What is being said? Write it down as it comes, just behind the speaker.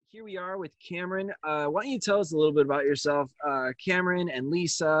Here we are with Cameron. Why don't you tell us a little bit about yourself? Cameron and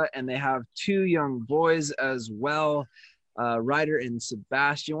Lisa, and they have two young boys as well, Ryder and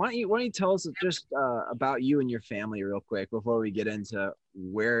Sebastian. Why don't you tell us just about you and your family real quick before we get into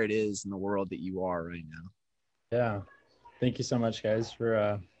where it is in the world that you are right now? Yeah. Thank you so much, guys,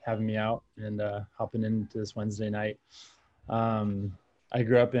 for having me out and hopping into this Wednesday night. I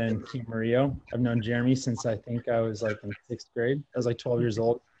grew up in Camarillo. I've known Jeremy since I think I was like in sixth grade. I was like 12 years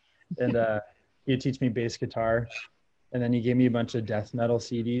old. And he'd teach me bass guitar. And then he gave me a bunch of death metal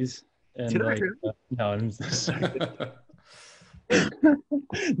CDs. And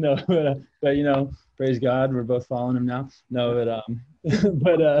no, no, but praise God, we're both following him now. No,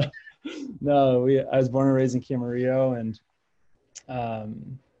 no, I was born and raised in Camarillo, and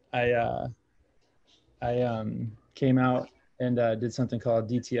I came out and did something called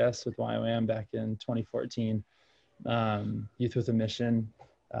DTS with YOM back in 2014. Youth with a Mission,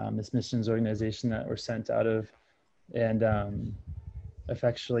 this missions organization that we're sent out of, and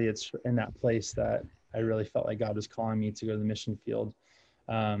effectively it's in that place that I really felt like God was calling me to go to the mission field.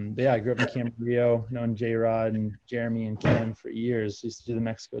 But yeah, I grew up in Camarillo, known J-Rod and Jeremy and Kim for years. Used to do the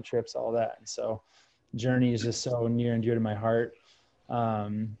Mexico trips, all that. And so journey is just so near and dear to my heart. Yeah,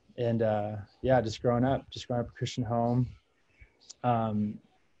 just growing up in a Christian home.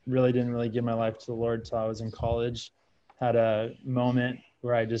 Really didn't really give my life to the Lord till I was in college. Had a moment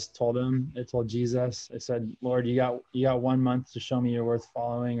where I just told Jesus, I said, Lord, you got 1 month to show me you're worth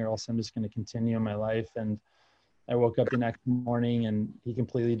following, or else I'm just going to continue in my life. And I woke up the next morning and he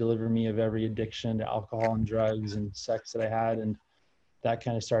completely delivered me of every addiction to alcohol and drugs and sex that I had. And that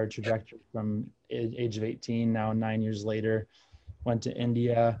kind of started trajectory from age of 18. Now 9 years later, went to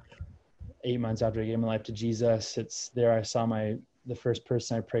India 8 months after I gave my life to Jesus. It's there I saw the first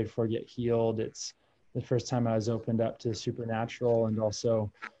person I prayed for get healed. It's the first time I was opened up to the supernatural, and also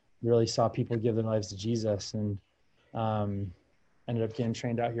really saw people give their lives to Jesus. And ended up getting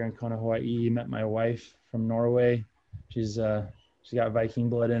trained out here in Kona, Hawaii. Met my wife from Norway. She's got Viking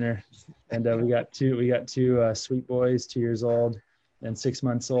blood in her, and we got two sweet boys, 2 years old and 6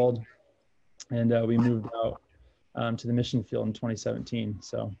 months old, and we moved out to the mission field in 2017.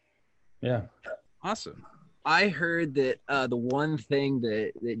 So yeah. Awesome. I heard that the one thing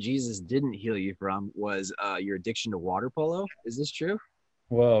that Jesus didn't heal you from was your addiction to water polo. Is this true?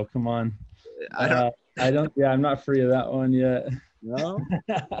 Whoa, come on. I don't. Yeah, I'm not free of that one yet. No.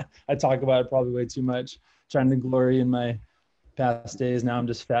 I talk about it probably way too much, trying to glory in my past days. Now I'm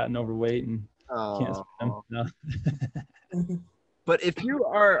just fat and overweight and can't swim. No. But if you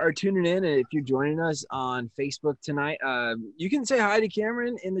are tuning in and if you're joining us on Facebook tonight, you can say hi to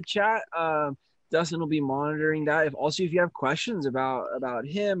Cameron in the chat. Dustin will be monitoring that. If you have questions about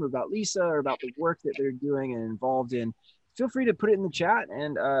him or about Lisa or about the work that they're doing and involved in, feel free to put it in the chat,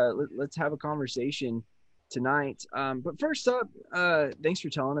 and let's have a conversation tonight. But first up, thanks for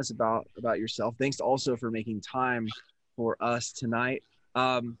telling us about yourself. Thanks also for making time for us tonight.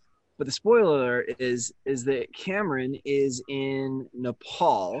 But the spoiler is that Cameron is in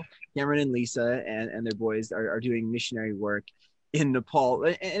Nepal. Cameron and Lisa and their boys are doing missionary work in Nepal.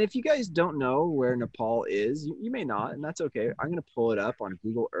 And if you guys don't know where Nepal is, you may not, and that's okay. I'm going to pull it up on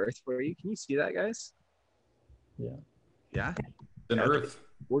Google Earth for you. Can you see that, guys? Yeah. Yeah. In Earth.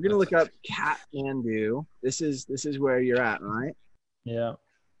 We're going to look up Kathmandu. This is where you're at, right? Yeah.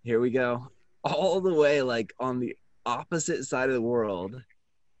 Here we go. All the way like on the opposite side of the world.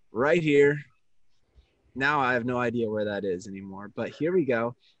 Right here. Now I have no idea where that is anymore, but here we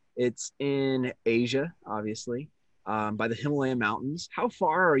go. It's in Asia, obviously, by the Himalayan mountains. How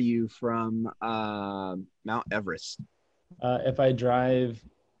far are you from Mount Everest? If I drive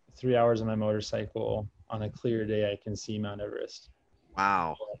 3 hours on my motorcycle on a clear day, I can see Mount Everest.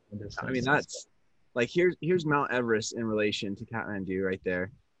 Wow. I mean, that's like, here's Mount Everest in relation to Kathmandu right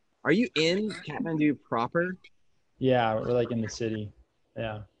there. Are you in Kathmandu proper? Yeah, we're like in the city.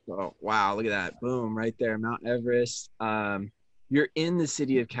 Yeah. Oh, wow. Look at that. Boom. Right there. Mount Everest. You're in the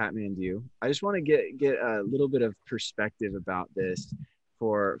city of Kathmandu. I just want to get a little bit of perspective about this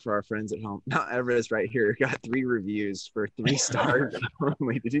for our friends at home. Mount Everest right here got 3 reviews for 3 stars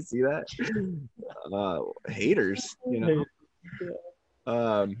only. Did you see that? Haters,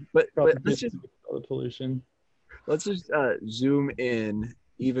 But let's just the pollution. Let's just zoom in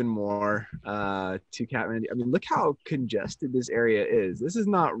even more to Kathmandu. I mean, look how congested this area is. This is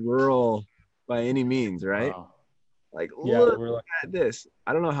not rural by any means, right? Wow. Like, yeah, look at this.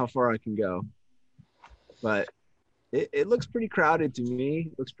 I don't know how far I can go, but it looks pretty crowded to me.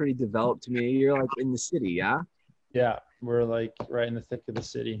 It looks pretty developed to me. You're like in the city, yeah? Yeah, we're like right in the thick of the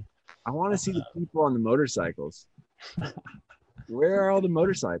city. I want to see the people on the motorcycles. Where are all the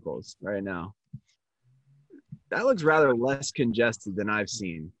motorcycles right now? That looks rather less congested than I've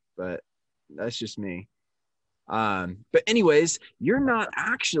seen, but that's just me. But anyways, you're not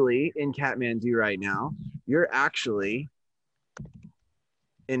actually in Kathmandu right now. You're actually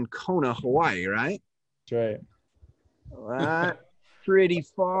in Kona, Hawaii, right? That's right. That's pretty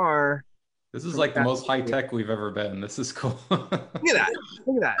far This is from like the most high Kathmandu. tech we've ever been. This is cool. Look at that.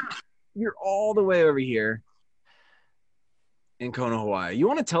 Look at that. You're all the way over here in Kona, Hawaii. You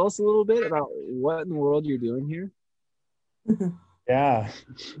want to tell us a little bit about what in the world you're doing here? Yeah.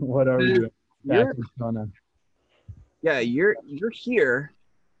 What are we doing back in Kona? Yeah, you're here,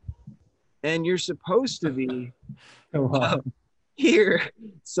 and you're supposed to be up here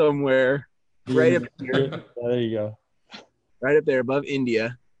somewhere, right up here, There you go. right up there above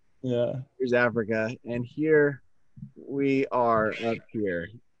India. Yeah. Here's Africa, and here we are up here,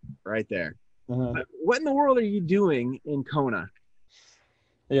 right there. Uh-huh. What in the world are you doing in Kona?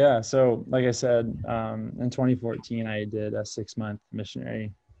 Yeah. So, like I said, in 2014, I did a 6-month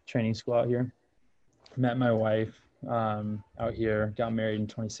missionary training school out here. Met my wife out here, got married in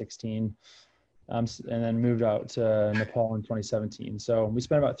 2016, and then moved out to Nepal in 2017. So we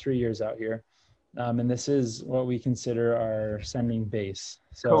spent about 3 years out here. And this is what we consider our sending base.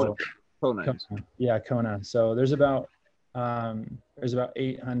 So Kona. Yeah, Kona. So there's about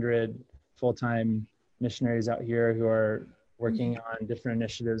 800 full-time missionaries out here who are working on different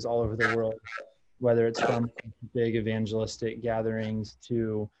initiatives all over the world, whether it's from big evangelistic gatherings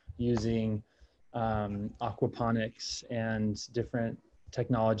to using aquaponics and different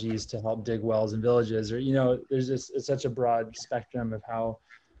technologies to help dig wells in villages, or there's it's such a broad spectrum of how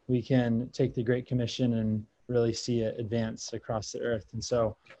we can take the Great Commission and really see it advance across the earth. And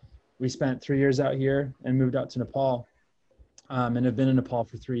so we spent 3 years out here and moved out to Nepal, and have been in Nepal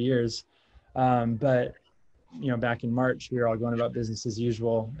for 3 years. But back in March, we were all going about business as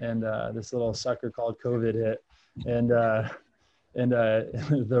usual, and this little sucker called COVID hit, and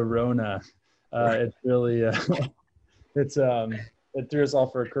the Rona. It really it threw us all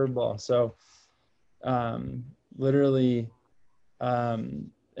for a curveball. So literally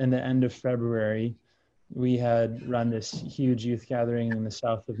in the end of February, we had run this huge youth gathering in the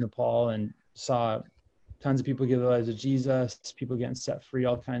south of Nepal and saw tons of people give their lives to Jesus, people getting set free,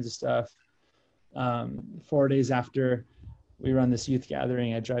 all kinds of stuff. 4 days after we run this youth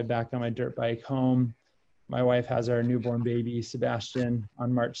gathering, I drive back on my dirt bike home. My wife has our newborn baby, Sebastian,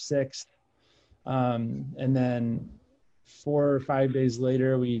 on March 6th. And then 4 or 5 days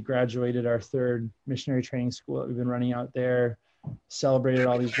later, we graduated our 3rd missionary training school that we've been running out there, celebrated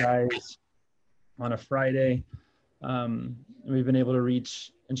all these guys on a Friday. We've been able to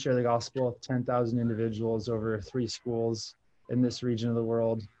reach and share the gospel with 10,000 individuals over 3 schools in this region of the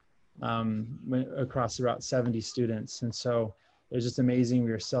world, across about 70 students. And so it was just amazing.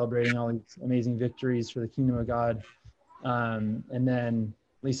 We were celebrating all these amazing victories for the kingdom of God. And then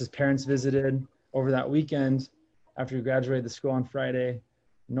Lisa's parents visited over that weekend after we graduated the school on Friday.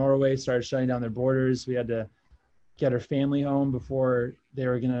 Norway started shutting down their borders. We had to get her family home before they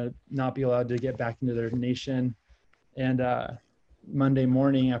were going to not be allowed to get back into their nation. And Monday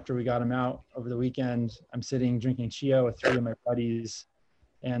morning, after we got them out over the weekend, I'm sitting drinking chia with 3 of my buddies.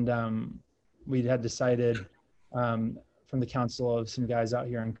 And we had decided from the council of some guys out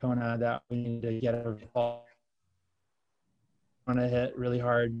here in Kona that we needed to get a ball on a hit really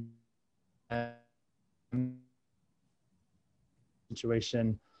hard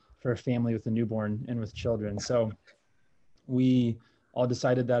situation for a family with a newborn and with children. So we all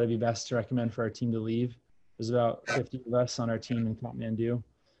decided that it'd be best to recommend for our team to leave. There's about 50 of us on our team in Kathmandu.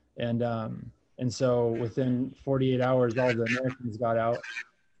 And so within 48 hours, all the Americans got out,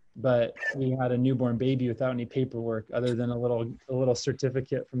 but we had a newborn baby without any paperwork other than a little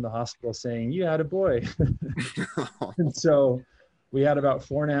certificate from the hospital saying you had a boy. And so we had about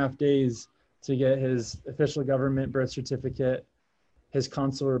 4.5 days to get his official government birth certificate, his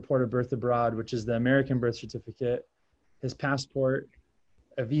consular report of birth abroad, which is the American birth certificate, his passport,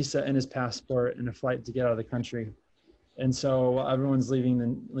 a visa in his passport, and a flight to get out of the country. And so while everyone's leaving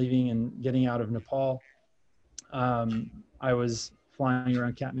and getting out of Nepal, I was flying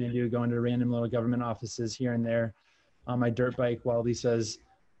around Kathmandu, going to random little government offices here and there on my dirt bike while Lisa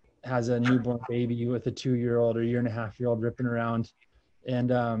has a newborn baby with a 2-year-old or 1.5-year-old ripping around.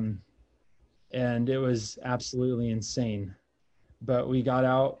 And it was absolutely insane. But we got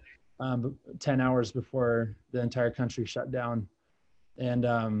out 10 hours before the entire country shut down. And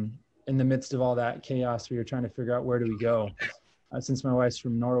in the midst of all that chaos, we were trying to figure out where do we go. Since my wife's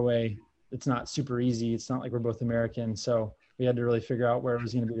from Norway, it's not super easy. It's not like we're both American. So we had to really figure out where it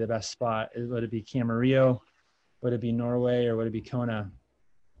was going to be the best spot. Would it be Camarillo, Would it be Norway or would it be Kona?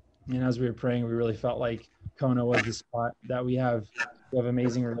 And as we were praying, we really felt like Kona was the spot that we have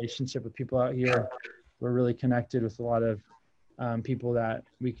amazing relationship with people out here. We're really connected with a lot of people that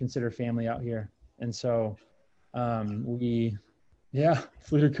we consider family out here. And so we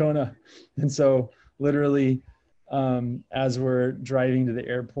flew to Kona. And so literally as we're driving to the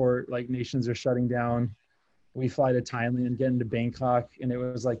airport, like nations are shutting down, we fly to Thailand, get into Bangkok, and it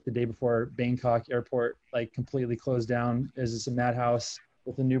was like the day before Bangkok airport like completely closed down. It was just a madhouse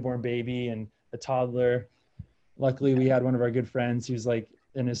with a newborn baby and a toddler. Luckily, we had one of our good friends. He was like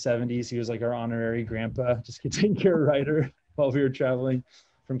in his 70s. He was like our honorary grandpa, just taking care of Ryder while we were traveling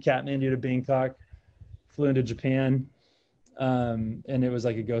from Kathmandu to Bangkok. Flew into Japan, and it was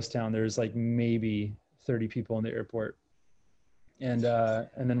like a ghost town. There was like maybe 30 people in the airport. And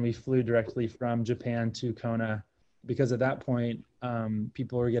then we flew directly from Japan to Kona, because at that point,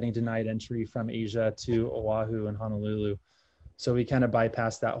 people were getting denied entry from Asia to Oahu and Honolulu. So we kind of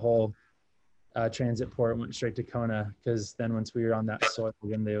bypassed that whole transit port, went straight to Kona, because then once we were on that soil,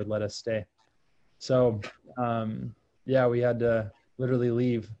 then they would let us stay. So we had to literally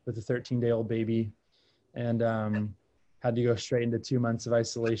leave with a 13-day-old baby, and had to go straight into 2 months of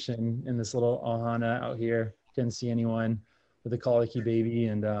isolation in this little ohana out here. Couldn't see anyone, with a colicky baby,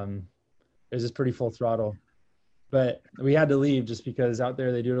 and it was just pretty full throttle. But we had to leave just because out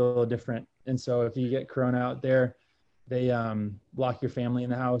there they do it a little different. And so if you get corona out there, they lock your family in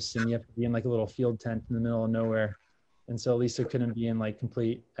the house, and you have to be in like a little field tent in the middle of nowhere. And so Lisa couldn't be in like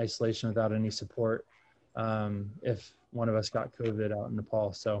complete isolation without any support if one of us got COVID out in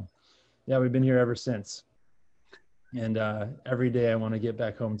Nepal. So yeah, we've been here ever since. And every day I want to get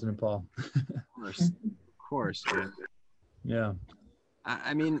back home to Nepal. Of course, man. Yeah.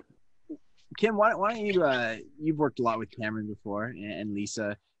 I mean, Kim, why don't you, you've worked a lot with Cameron before and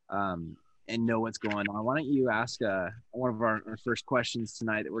Lisa, and know what's going on. Why don't you ask one of our first questions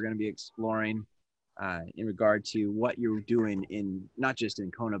tonight that we're going to be exploring in regard to what you're doing in, not just in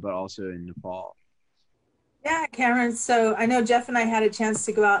Kona, but also in Nepal. Yeah, Cameron. So I know Jeff and I had a chance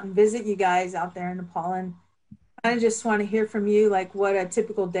to go out and visit you guys out there in Nepal, and I just want to hear from you, like what a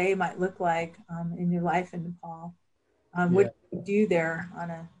typical day might look like in your life in Nepal. What do you do there on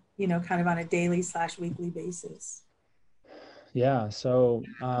a, kind of on a daily / weekly basis? Yeah. So,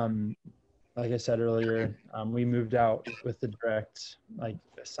 like I said earlier, we moved out with the direct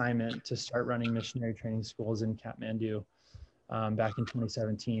assignment to start running missionary training schools in Kathmandu back in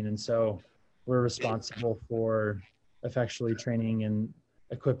 2017. And so we're responsible for effectually training and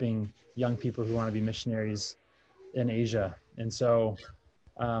equipping young people who want to be missionaries in Asia. And so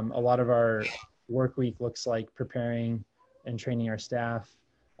a lot of our work week looks like preparing and training our staff,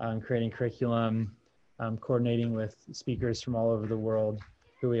 creating curriculum, coordinating with speakers from all over the world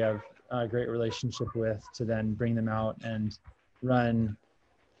who we have a great relationship with, to then bring them out and run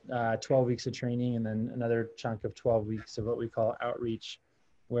 12 weeks of training, and then another chunk of 12 weeks of what we call outreach,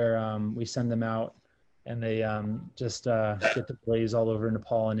 where we send them out and they just get to blaze all over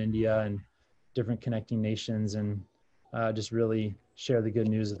Nepal and India and different connecting nations, and just really share the good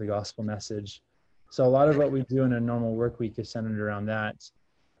news of the gospel message. So a lot of what we do in a normal work week is centered around that.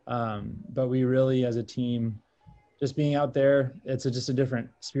 But we really, as a team, just being out there, it's just a different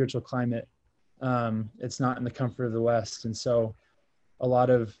spiritual climate. It's not in the comfort of the West. And so a lot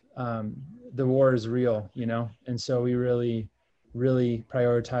of the war is real, and so we really, really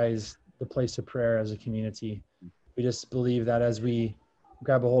prioritize the place of prayer as a community. We just believe that as we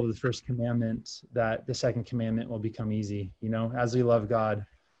grab a hold of the first commandment, that the second commandment will become easy. As we love God,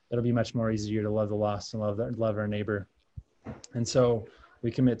 it'll be much more easier to love the lost and love our neighbor. And so we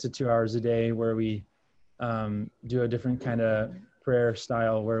commit to 2 hours a day where we do a different kind of prayer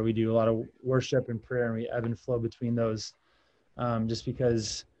style, where we do a lot of worship and prayer, and we ebb and flow between those, just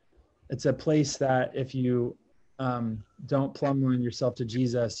because it's a place that if you don't plumb line yourself to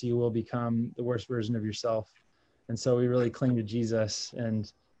Jesus, you will become the worst version of yourself. And so we really cling to Jesus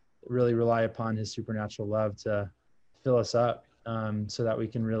and really rely upon his supernatural love to fill us up, so that we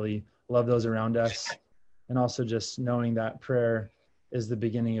can really love those around us. And also just knowing that prayer is the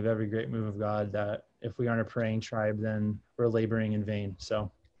beginning of every great move of God, that if we aren't a praying tribe, then we're laboring in vain. So,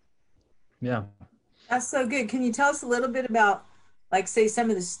 yeah. That's so good. Can you tell us a little bit about, like, say, some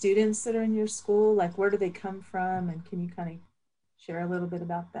of the students that are in your school? Like, where do they come from? And can you kind of share a little bit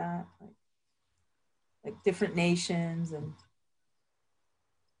about that? Like different nations, and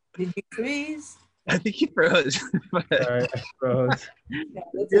did you freeze? I think you froze. Sorry, I froze. Yeah,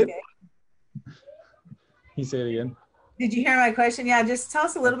 that's okay. Can you say it again? Did you hear my question? Yeah, just tell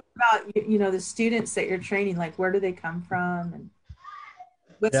us a little bit about, the students that you're training. Like, where do they come from? And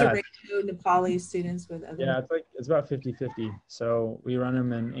What's the Yeah, ratio Nepali students with other? yeah, it's about 50-50. So we run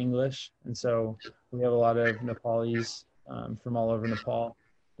them in English, and so we have a lot of Nepalis from all over Nepal.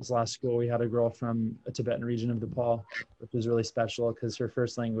 This last school, we had a girl from a Tibetan region of Nepal, which was really special because her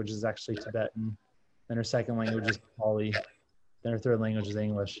first language is actually Tibetan, and her second language is Nepali, then her third language is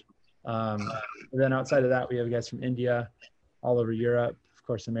English. Then outside of that, we have guys from India, all over Europe, of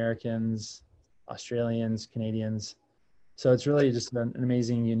course, Americans, Australians, Canadians. So it's really just an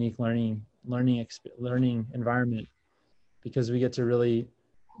amazing, unique learning environment, because we get to really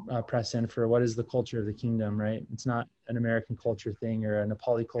press in for what is the culture of the kingdom, right? It's not an American culture thing or a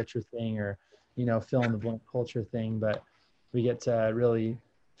Nepali culture thing or, fill in the blank culture thing, but we get to really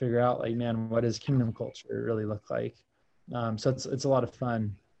figure out, like, man, what does kingdom culture really look like? So it's a lot of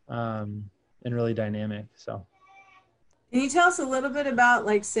fun and really dynamic. So. Can you tell us a little bit about,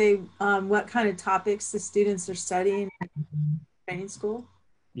 like, say, what kind of topics the students are studying in training school?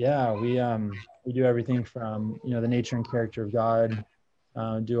 Yeah, we do everything from the nature and character of God.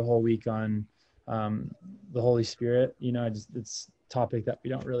 Do a whole week on the Holy Spirit. It's a topic that we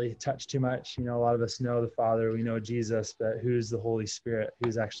don't really touch too much. A lot of us know the Father, we know Jesus, but who's the Holy Spirit?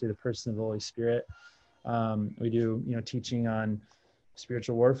 Who's actually the person of the Holy Spirit? We do teaching on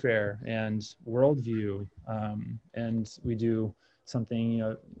spiritual warfare and worldview, and we do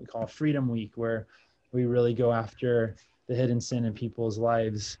something we call Freedom Week, where we really go after the hidden sin in people's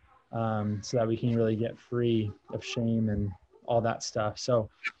lives, so that we can really get free of shame and all that stuff. So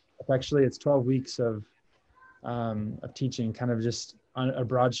it's 12 weeks of teaching, kind of just on a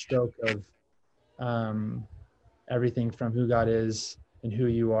broad stroke of everything from who God is and who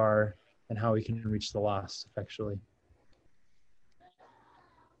you are and how we can reach the lost effectually.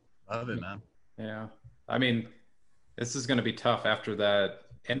 Love it, man. Yeah. I mean, this is going to be tough after that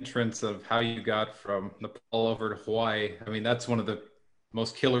entrance of how you got from Nepal over to Hawaii. I mean, that's one of the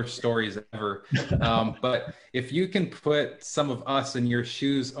most killer stories ever. But if you can put some of us in your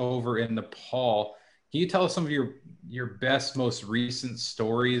shoes over in Nepal, can you tell us some of your best, most recent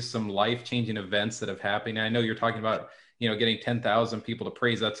stories, some life-changing events that have happened? And I know you're talking about, getting 10,000 people to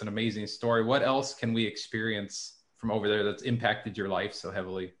praise. That's an amazing story. What else can we experience from over there that's impacted your life so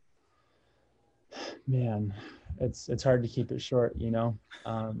heavily? Man, it's hard to keep it short,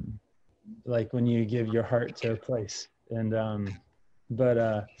 like when you give your heart to a place. And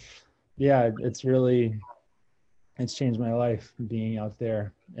yeah, it's changed my life being out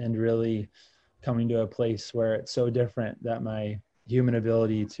there and really coming to a place where it's so different that my human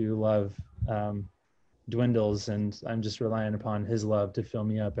ability to love dwindles, and I'm just relying upon his love to fill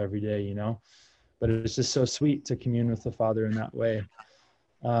me up every day, but it's just so sweet to commune with the Father in that way.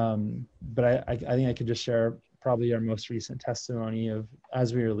 But I think I could just share probably our most recent testimony of,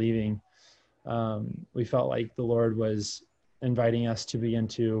 as we were leaving, we felt like the Lord was inviting us to begin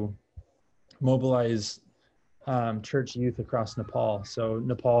to mobilize church youth across Nepal. So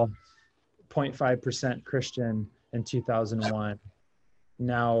Nepal, 0.5% Christian in 2001,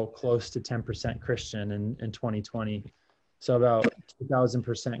 now close to 10% Christian in 2020. So about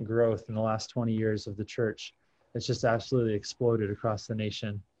 2,000% growth in the last 20 years of the church. It's just absolutely exploded across the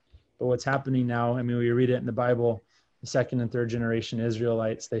nation. But what's happening now, I mean, we read it in the Bible, the second and third generation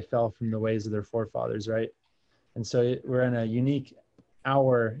Israelites, they fell from the ways of their forefathers, right? And so we're in a unique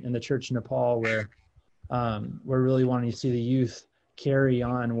hour in the church in Nepal where we're really wanting to see the youth carry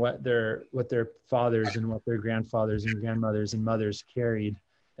on what their fathers and what their grandfathers and grandmothers and mothers carried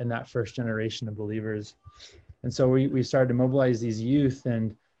in that first generation of believers. And so we started to mobilize these youth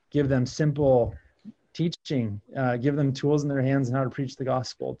and give them simple teaching, give them tools in their hands and how to preach the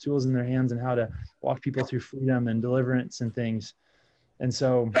gospel, tools in their hands and how to walk people through freedom and deliverance and things. And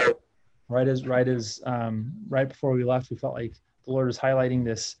so right before we left, we felt like the Lord was highlighting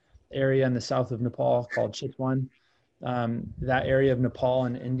this area in the south of Nepal called Chitwan. That area of Nepal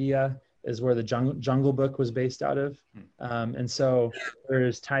and India is where the Jungle Book was based out of. And so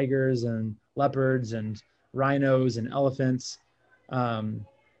there's tigers and leopards and rhinos and elephants,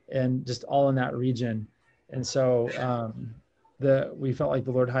 and just all in that region. And so we felt like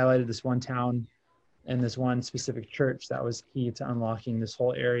the Lord highlighted this one town and this one specific church that was key to unlocking this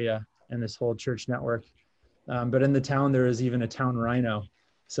whole area and this whole church network. But in the town, there was even a town rhino.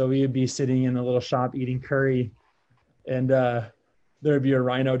 So we would be sitting in a little shop eating curry, and there'd be a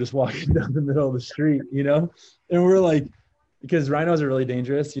rhino just walking down the middle of the street, and we're like, because rhinos are really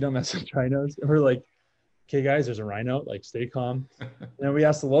dangerous, you don't mess with rhinos. And we're like, okay, guys, there's a rhino, like, stay calm. And then we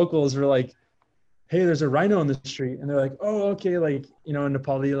asked the locals, we're like, hey, there's a rhino on the street. And they're like, oh, okay, like, in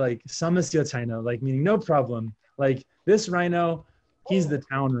Nepali, like, samasya chaina, like, meaning no problem. Like, this rhino, he's the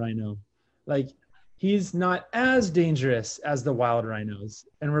town rhino. Like, he's not as dangerous as the wild rhinos.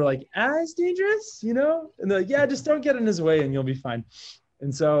 And we're like, as dangerous, you know? And they're like, yeah, just don't get in his way and you'll be fine.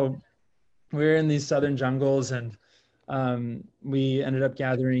 And so we're in these southern jungles, and we ended up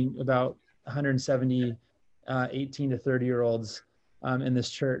gathering about 170 18 to 30-year-olds in this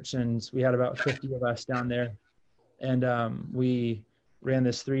church. And we had about 50 of us down there. And we ran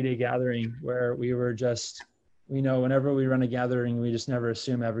this 3-day gathering where we were just, you know, whenever we run a gathering, we just never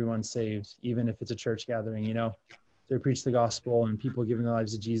assume everyone's saved, even if it's a church gathering, you know. They preach the gospel and people giving their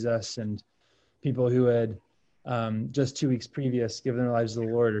lives to Jesus, and people who had just 2 weeks previous given their lives to the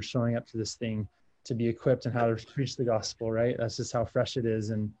Lord are showing up to this thing to be equipped in how to preach the gospel, right? That's just how fresh it is.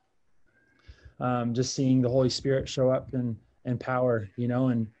 And just seeing the Holy Spirit show up in power, you know,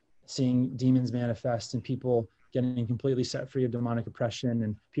 and seeing demons manifest and people getting completely set free of demonic oppression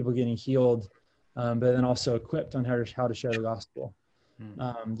and people getting healed, but then also equipped on how to share the gospel.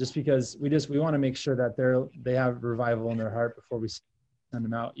 Just because we want to make sure that they have revival in their heart before we send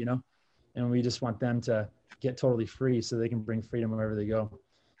them out, you know, and we just want them to get totally free so they can bring freedom wherever they go.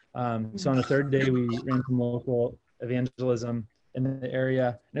 So on the 3rd day, we ran some local evangelism in the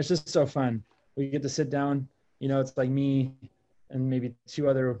area, and it's just so fun. We get to sit down, you know, it's like me and maybe 2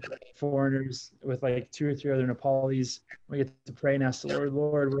 other foreigners with like 2 or 3 other Nepalis. We get to pray and ask the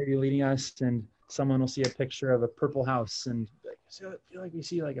Lord, where are you leading us? And someone will see a picture of a purple house and feel like we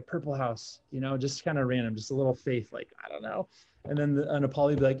see like a purple house, you know, just kind of random, just a little faith, like, I don't know. And then a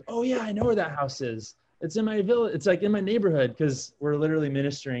Nepali will be like, oh yeah, I know where that house is. It's in my village. It's like in my neighborhood, because we're literally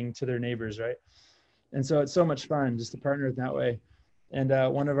ministering to their neighbors, right? And so it's so much fun just to partner that way. And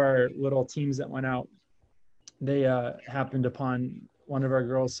one of our little teams that went out, they happened upon, one of our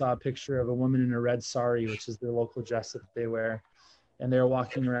girls saw a picture of a woman in a red sari, which is their local dress that they wear. And they're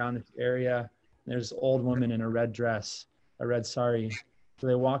walking around the area. There's an old woman in a red dress, a red sari. So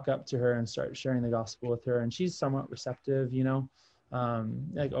they walk up to her and start sharing the gospel with her. And she's somewhat receptive, you know,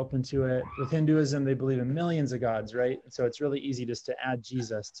 like open to it. With Hinduism, they believe in millions of gods, right? So it's really easy just to add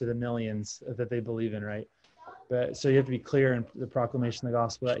Jesus to the millions that they believe in, right? But so you have to be clear in the proclamation of the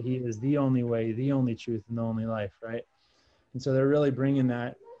gospel that he is the only way, the only truth, and the only life, right? And so they're really bringing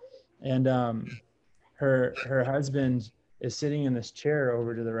that. And her husband is sitting in this chair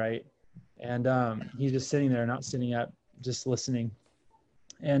over to the right, and he's just sitting there, not sitting up, just listening.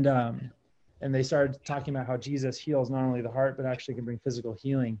 And they started talking about how Jesus heals not only the heart, but actually can bring physical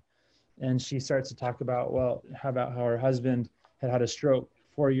healing. And she starts to talk about, well, how her husband had a stroke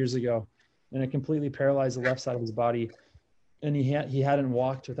 4 years ago, and it completely paralyzed the left side of his body. And he hadn't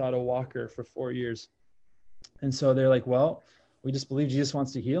walked without a walker for 4 years. And so they're like, well, we just believe Jesus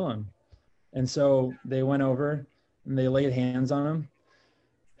wants to heal him. And so they went over and they laid hands on him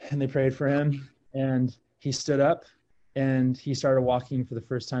and they prayed for him. And he stood up and he started walking for the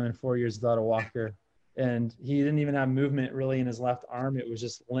first time in 4 years without a walker. And he didn't even have movement really in his left arm. It was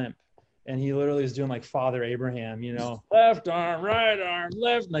just limp. And he literally was doing like Father Abraham, you know, left arm, right arm,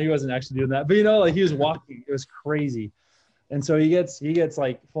 left. No, he wasn't actually doing that, but you know, like he was walking. It was crazy. And so he gets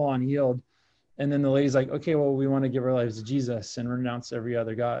like full on healed. And then the lady's like, okay, well, we want to give our lives to Jesus and renounce every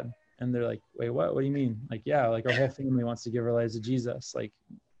other God. And they're like, wait, what? What do you mean? Like, yeah, like our whole family wants to give our lives to Jesus. Like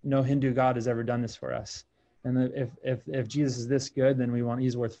no Hindu God has ever done this for us. And if Jesus is this good, then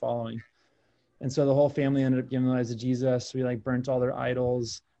he's worth following. And so the whole family ended up giving their lives to Jesus. We like burnt all their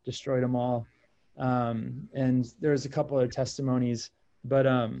idols, destroyed them all. And there's a couple other testimonies, but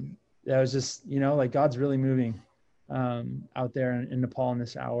that was just, you know, like God's really moving out there in Nepal in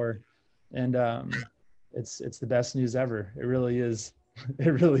this hour. And it's the best news ever. It really is. It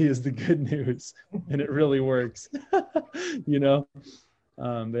really is the good news, and it really works. You know,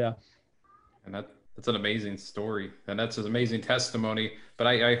 but yeah. And that's an amazing story, and that's an amazing testimony. But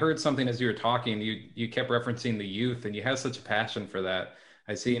I heard something as you were talking. You kept referencing the youth, and you have such a passion for that.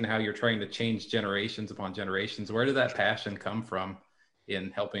 I see in how you're trying to change generations upon generations. Where did that passion come from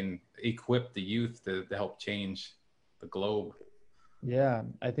in helping equip the youth to help change the globe? Yeah,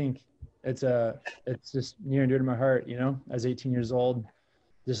 I think it's just near and dear to my heart, you know, as 18 years old,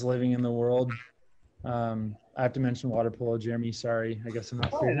 just living in the world. I have to mention water polo, Jeremy. Sorry, I guess I'm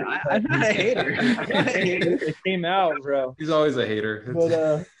not. I'm not a hater. It came out, bro. He's always a hater.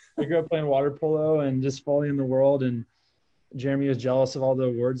 But I grew up playing water polo and just falling in the world, and Jeremy was jealous of all the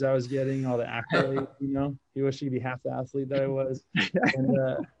awards I was getting, all the accolades, you know. He wished he could be half the athlete that I was,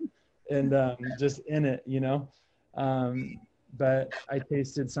 and just in it, you know. But I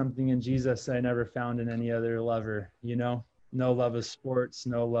tasted something in Jesus that I never found in any other lover, you know. No love of sports,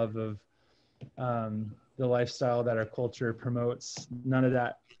 no love of the lifestyle that our culture promotes. None of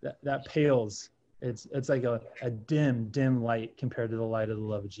that pales. It's like a dim light compared to the light of the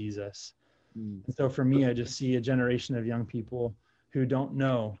love of Jesus. Mm. And so for me, I just see a generation of young people who don't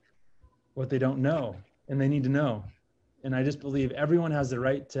know what they don't know, and they need to know. And I just believe everyone has the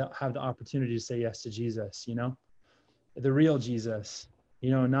right to have the opportunity to say yes to Jesus, you know, the real Jesus, you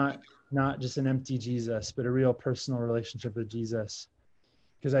know, not just an empty Jesus, but a real personal relationship with Jesus.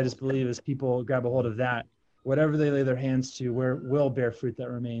 Because I just believe as people grab a hold of that, whatever they lay their hands to, will bear fruit that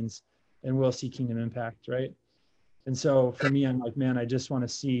remains and will see kingdom impact, right? And so for me, I'm like, man, I just want to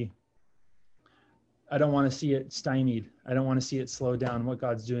see, I don't want to see it stymied. I don't want to see it slow down what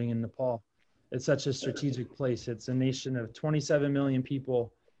God's doing in Nepal. It's such a strategic place. It's a nation of 27 million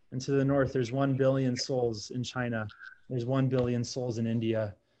people. And to the north, there's 1 billion souls in China. There's 1 billion souls in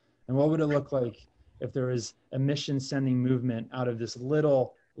India. And what would it look like if there was a mission sending movement out of this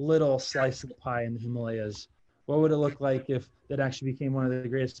little slice of the pie in the Himalayas? What would it look like if that actually became one of the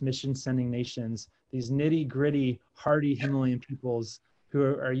greatest mission sending nations? These nitty gritty, hardy Himalayan peoples who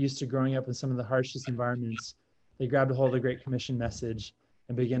are used to growing up in some of the harshest environments, they grabbed a hold of the Great Commission message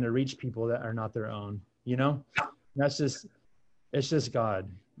and began to reach people that are not their own, you know? It's just God,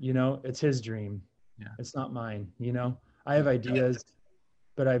 you know, it's his dream. Yeah. It's not mine, you know? I have ideas,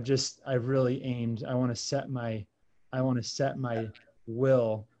 but I've really aimed, I want to set my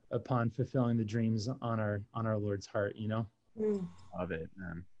will upon fulfilling the dreams on our Lord's heart, you know? Mm, Love it,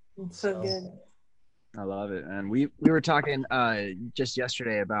 man. it's so good. I love it. And we were talking just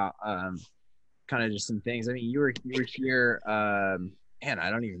yesterday about kind of just some things. I mean, you were here man,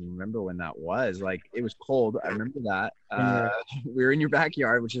 I don't even remember when that was. Like, it was cold. I remember that. We were in your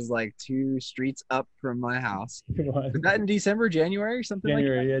backyard, which is like 2 streets up from my house. Was that in December, January, something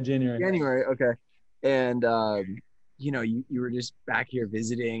January, like that? yeah, January, okay. And you know, you were just back here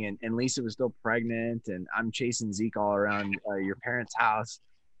visiting, and Lisa was still pregnant, and I'm chasing Zeke all around your parents' house.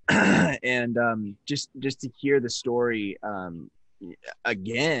 And just to hear the story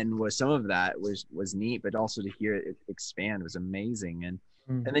again, was some of that was neat, but also to hear it expand was amazing. And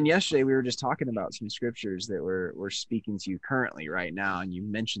then yesterday we were just talking about some scriptures that were speaking to you currently right now, and you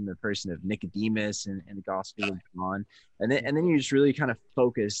mentioned the person of Nicodemus and the Gospel of John, and then you just really kind of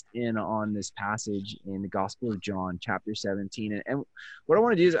focused in on this passage in the Gospel of John chapter 17. And what I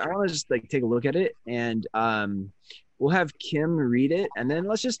want to do is I want to just like take a look at it, and we'll have Kim read it, and then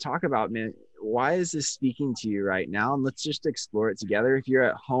let's just talk about, man, why is this speaking to you right now? And let's just explore it together. If you're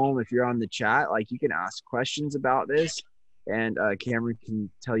at home, if you're on the chat, like, you can ask questions about this, and Cameron can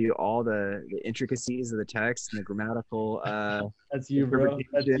tell you all the intricacies of the text and the grammatical that's you, bro.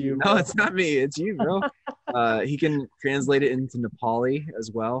 That's you, bro. No, it's not me, it's you, bro. He can translate it into Nepali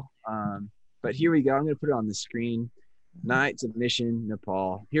as well. But here we go. I'm going to put it on the screen. Knights of Mission,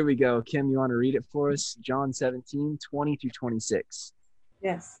 Nepal. Here we go. Kim, you want to read it for us? John 17, 20 through 26.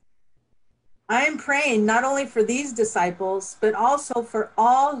 Yes. I am praying not only for these disciples, but also for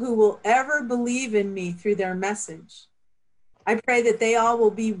all who will ever believe in me through their message. I pray that they all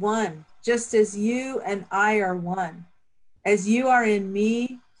will be one, just as you and I are one. As you are in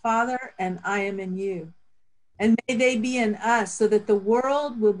me, Father, and I am in you. And may they be in us, so that the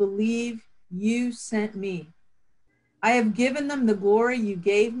world will believe you sent me. I have given them the glory you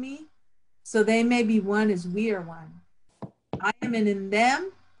gave me, so they may be one as we are one. I am in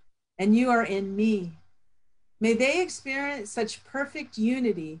them, and you are in me. May they experience such perfect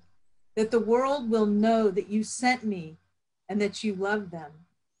unity that the world will know that you sent me and that you love them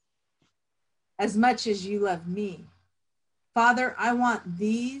as much as you love me. Father, I want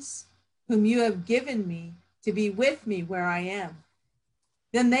these whom you have given me to be with me where I am.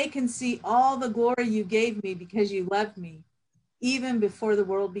 Then they can see all the glory you gave me because you loved me, even before the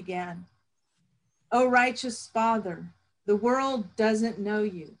world began. O righteous Father, the world doesn't know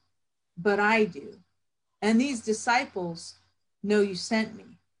you, but I do. And these disciples know you sent me.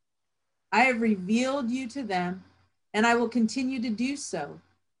 I have revealed you to them, and I will continue to do so.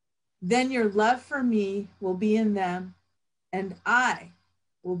 Then your love for me will be in them, and I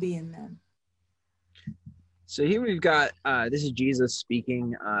will be in them. So here we've got, this is Jesus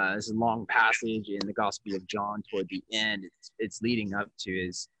speaking. This is a long passage in the Gospel of John toward the end. It's leading up to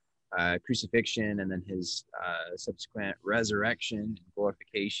his crucifixion and then his subsequent resurrection and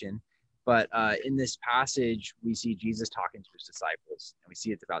glorification. But in this passage, we see Jesus talking to his disciples, and we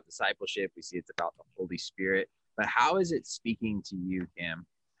see it's about discipleship. We see it's about the Holy Spirit. But how is it speaking to you, Cam?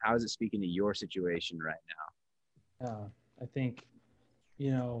 How is it speaking to your situation right now? I think,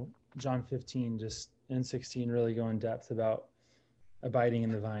 you know, John 15 just and 16 really go in depth about abiding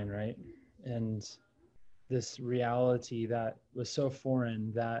in the vine, right? And this reality that was so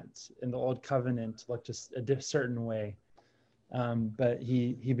foreign that in the old covenant looked just a certain way. But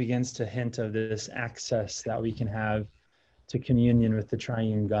he begins to hint of this access that we can have to communion with the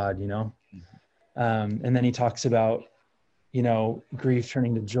triune God, you know? And then he talks about, you know, grief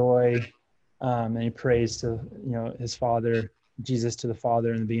turning to joy. And he prays to, you know, his father, Jesus to the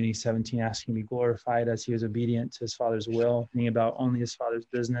Father in the beginning, 17, asking to be glorified as he was obedient to his Father's will, thinking about only his Father's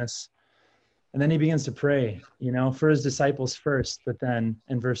business. And then he begins to pray, you know, for his disciples first, but then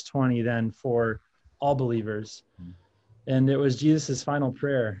in verse 20, then for all believers. And it was Jesus's final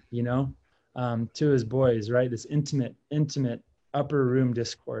prayer, you know, to his boys, right? This intimate upper room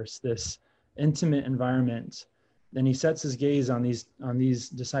discourse, this intimate environment. Then he sets his gaze on these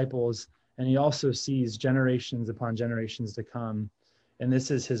disciples, and he also sees generations upon generations to come. And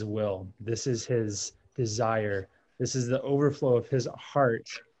this is his will. This is his desire. This is the overflow of his heart,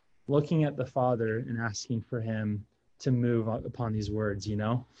 looking at the Father and asking for him to move upon these words, you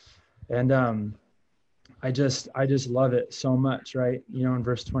know? And I just love it so much, right? You know, in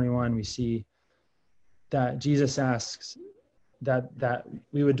verse 21, we see that Jesus asks that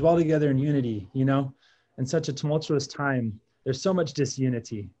we would dwell together in unity, you know? In such a tumultuous time, there's so much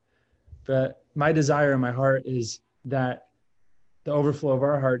disunity. But my desire in my heart is that the overflow of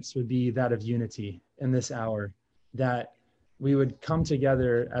our hearts would be that of unity in this hour, that we would come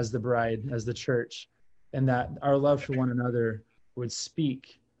together as the bride, as the church, and that our love for one another would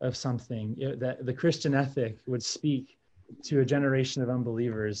speak of something, that the Christian ethic would speak to a generation of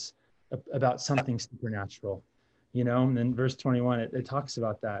unbelievers about something supernatural, you know. And in verse 21, it talks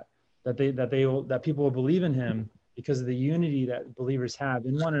about that people will believe in him because of the unity that believers have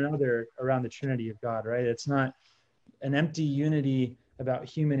in one another around the Trinity of God, right? It's not an empty unity about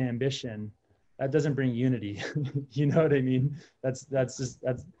human ambition. That doesn't bring unity. You know what I mean? But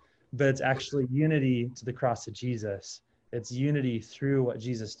it's actually unity to the cross of Jesus. It's unity through what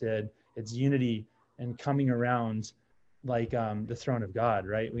Jesus did. It's unity and coming around like the throne of God,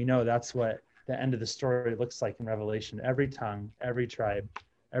 right? We know that's what the end of the story looks like in Revelation. Every tongue, every tribe,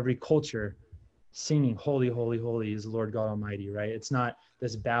 every culture singing, holy, holy, holy is the Lord God Almighty, right? It's not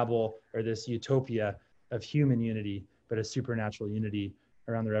this Babel or this utopia of human unity, but a supernatural unity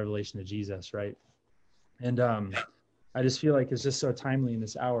around the revelation of Jesus, right? And I just feel like it's just so timely in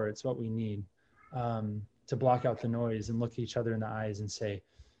this hour. It's what we need, to block out the noise and look each other in the eyes and say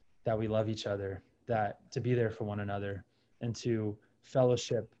that we love each other, that to be there for one another, and to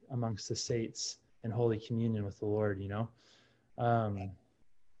fellowship amongst the saints in holy communion with the Lord, you know?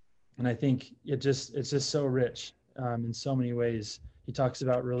 And I think it's just so rich in so many ways. He talks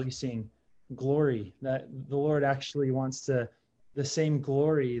about releasing glory, that the Lord actually wants the same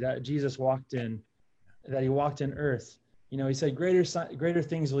glory that Jesus walked in, that he walked in earth. You know, he said, greater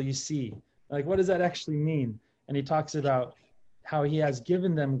things will you see. Like, what does that actually mean? And he talks about how he has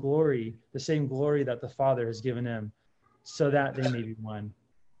given them glory, the same glory that the Father has given him, so that they may be one,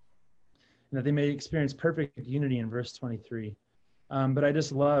 and that they may experience perfect unity in verse 23. But I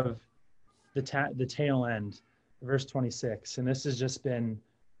just love the tail end, verse 26. And this has just been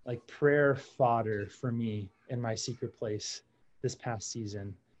like prayer fodder for me in my secret place this past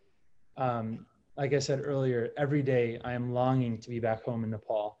season. Like I said earlier, every day I am longing to be back home in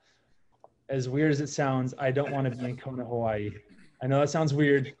Nepal. As weird as it sounds, I don't want to be in Kona, Hawaii. I know that sounds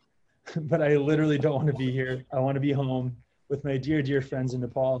weird, but I literally don't want to be here. I want to be home with my dear, dear friends in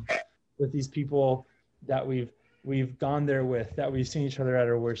Nepal, with these people that we've gone there with, that we've seen each other at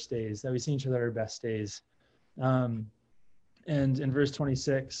our worst days, that we've seen each other at our best days. And in verse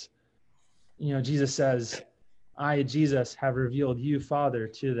 26, you know, Jesus says, I, Jesus, have revealed you, Father,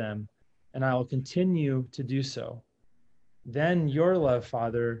 to them, and I will continue to do so. Then your love,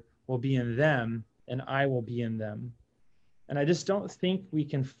 Father, will be in them, and I will be in them. And I just don't think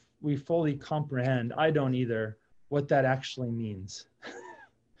we fully comprehend, I don't either, what that actually means.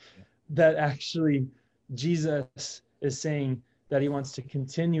 That actually Jesus is saying that he wants to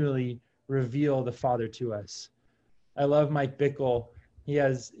continually reveal the Father to us. I love Mike Bickle. He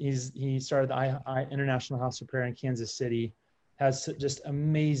started the International House of Prayer in Kansas City, has just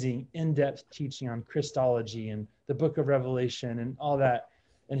amazing in-depth teaching on Christology and the book of Revelation and all that.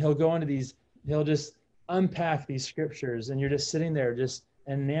 And he'll go into these, he'll just unpack these scriptures, and you're just sitting there just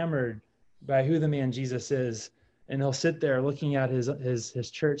enamored by who the man Jesus is. And he'll sit there looking at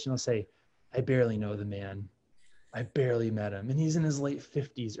his church, and he'll say, I barely know the man. I barely met him. And he's in his late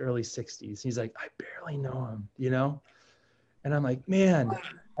 50s, early 60s. He's like, I barely know him, you know? And I'm like, man,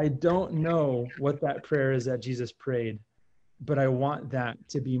 I don't know what that prayer is that Jesus prayed, but I want that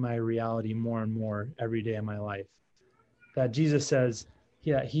to be my reality more and more every day of my life. That Jesus says,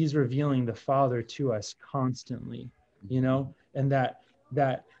 yeah, he's revealing the Father to us constantly, you know? And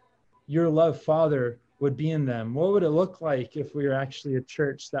that your love, Father, would be in them? What would it look like if we were actually a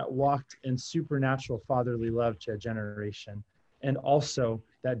church that walked in supernatural fatherly love to a generation, and also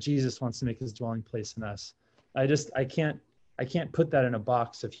that Jesus wants to make his dwelling place in us? I can't put that in a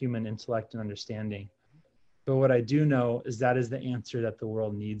box of human intellect and understanding. But what I do know is that is the answer that the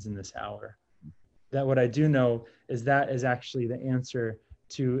world needs in this hour. That what I do know is that is actually the answer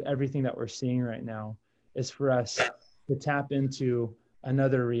to everything that we're seeing right now, is for us to tap into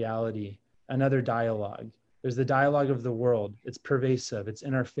another reality, another dialogue. There's the dialogue of the world. It's pervasive. It's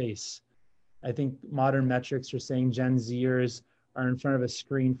in our face. I think modern metrics are saying Gen Zers are in front of a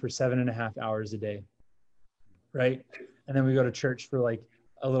screen for 7.5 hours a day, right? And then we go to church for like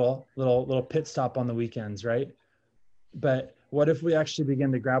a little pit stop on the weekends, right? But what if we actually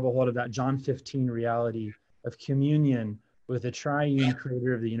begin to grab a hold of that John 15 reality of communion with the triune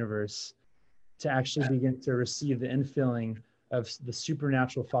creator of the universe, to actually begin to receive the infilling of the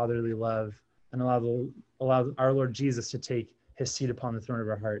supernatural fatherly love, and allow our Lord Jesus to take his seat upon the throne of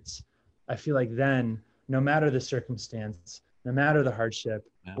our hearts? I feel like then, no matter the circumstance, no matter the hardship,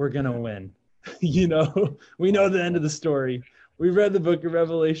 we're going to win. You know, we know the end of the story. We've read the book of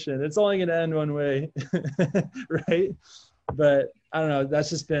Revelation. It's only going to end one way, right? But I don't know.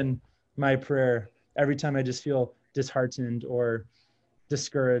 That's just been my prayer every time I just feel disheartened or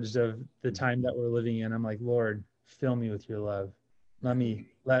discouraged of the time that we're living in. I'm like, Lord, fill me with your love. Let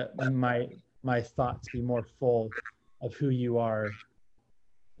my thoughts be more full of who you are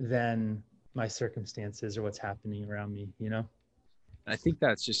than my circumstances or what's happening around me, you know? I think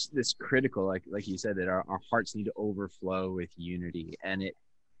that's just this critical, like you said, that our hearts need to overflow with unity, and it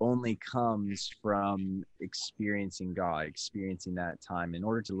only comes from experiencing God, experiencing that time. In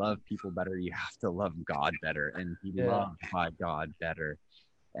order to love people better, you have to love God better and be loved by God better.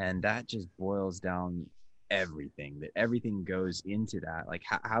 And that just boils down everything, that everything goes into that. Like,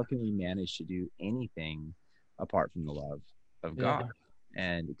 how can we manage to do anything apart from the love of God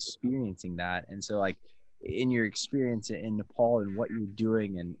and experiencing that? And so, like, in your experience in Nepal and what you're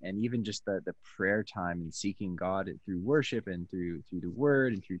doing, and even just the prayer time and seeking God through worship and through the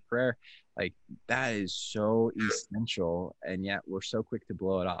word and through prayer, like, that is so essential. And yet we're so quick to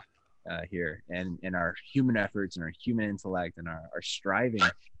blow it off here, and our human efforts and our human intellect and our striving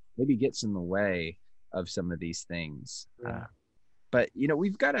maybe gets in the way of some of these things. But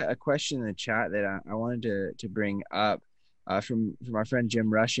we've got a question in the chat that I wanted to bring up from our friend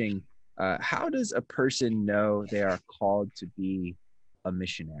Jim Rushing. How does a person know they are called to be a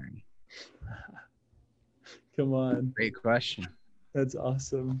missionary? Come on. Great question. That's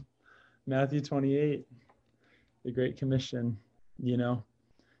awesome. Matthew 28, the Great Commission.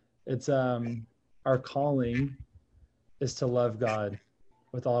 It's our calling is to love God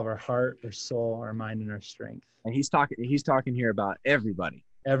with all of our heart, our soul, our mind, and our strength. And he's talking here about everybody.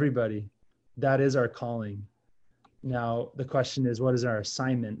 Everybody. That is our calling. Now, the question is, what is our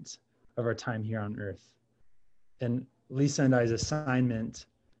assignment of our time here on earth? And Lisa and I's assignment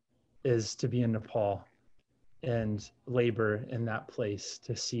is to be in Nepal and labor in that place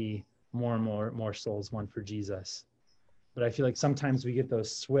to see more and more souls won for Jesus. But I feel like sometimes we get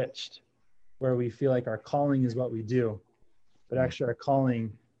those switched, where we feel like our calling is what we do, but actually our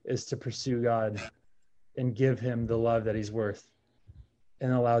calling is to pursue God and give him the love that he's worth,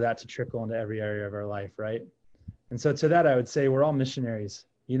 and allow that to trickle into every area of our life, right? And so to that, I would say we're all missionaries.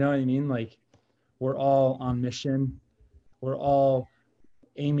 You know what I mean? Like, we're all on mission. We're all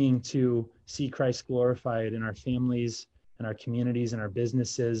aiming to see Christ glorified in our families, in our communities, in our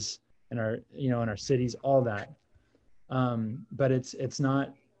businesses, in our, in our cities, all that. But it's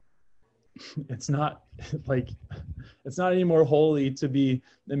not like, it's not any more holy to be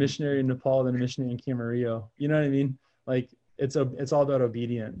a missionary in Nepal than a missionary in Camarillo. You know what I mean? Like, it's all about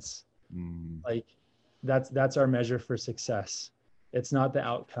obedience. Like, that's our measure for success. It's not the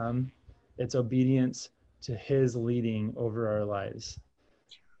outcome. It's obedience to his leading over our lives.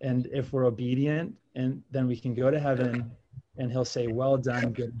 And if we're obedient, and then we can go to heaven and he'll say, well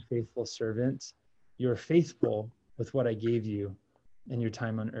done, good and faithful servant. You're faithful with what I gave you in your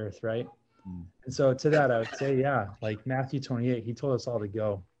time on earth, right? And so to that, I would say, like Matthew 28, he told us all to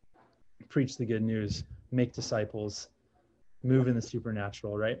go, preach the good news, make disciples, move in the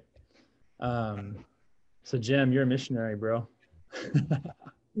supernatural, right? So Jim, you're a missionary, bro.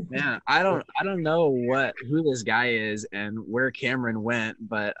 Man, I don't know who this guy is and where Cameron went,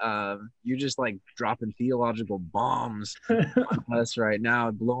 but you're just like dropping theological bombs on us right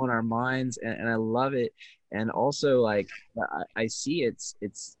now, blowing our minds, and I love it. And also, like, I see it's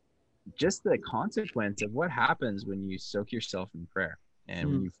just the consequence of what happens when you soak yourself in prayer and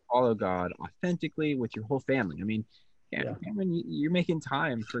when you follow God authentically with your whole family. I mean, Yeah. Cameron, you're making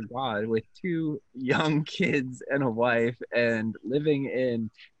time for God with two young kids and a wife and living in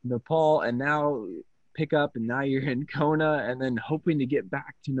Nepal and now pick up and now you're in Kona and then hoping to get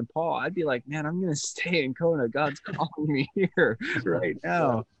back to Nepal. I'd be like, man, I'm going to stay in Kona. God's calling me here right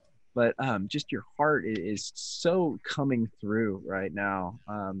now. But just your heart is so coming through right now.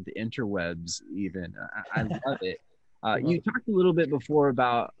 The interwebs, even I love it. You talked a little bit before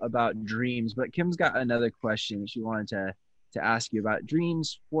about dreams, but Kim's got another question she wanted to ask you about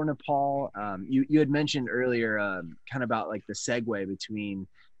dreams for Nepal. You had mentioned earlier kind of about like the segue between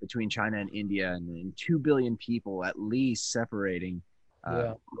China and India and 2 billion people at least separating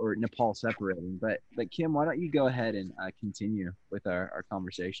or Nepal separating. But Kim, why don't you go ahead and continue with our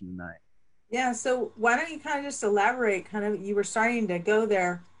conversation tonight? Yeah, so why don't you kind of just elaborate? Kind of, you were starting to go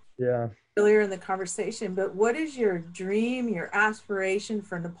there Yeah. earlier in the conversation, but what is your dream, your aspiration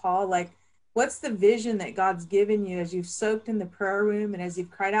for Nepal? Like, what's the vision that God's given you as you've soaked in the prayer room and as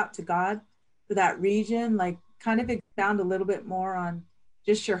you've cried out to God for that region? Like, kind of expound a little bit more on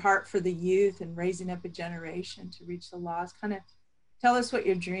just your heart for the youth and raising up a generation to reach the lost. Kind of tell us what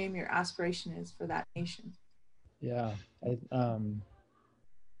your dream, your aspiration is for that nation. Yeah.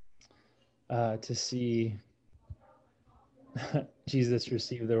 To see Jesus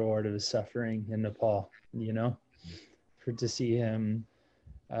receive the reward of his suffering in Nepal, to see him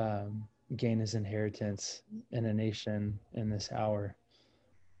gain his inheritance in a nation in this hour.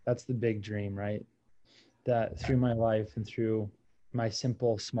 That's the big dream, right? That through my life and through my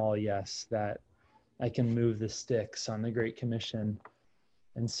simple, small yes, that I can move the sticks on the Great Commission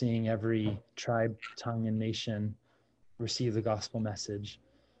and seeing every tribe, tongue, and nation receive the gospel message.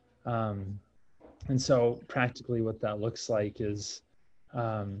 And so practically what that looks like is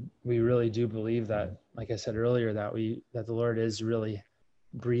we really do believe that, like I said earlier, that the Lord is really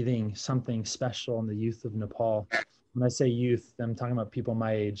breathing something special in the youth of Nepal. When I say youth, I'm talking about people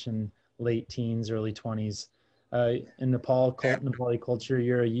my age and late teens, early 20s. In Nepali culture,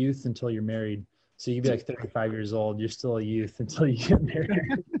 you're a youth until you're married. So you'd be like 35 years old. You're still a youth until you get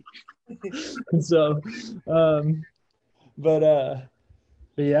married. And so,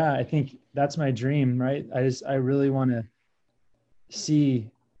 but yeah, I think that's my dream, right? I really want to see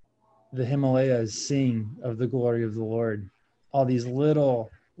the Himalayas sing of the glory of the Lord. All these little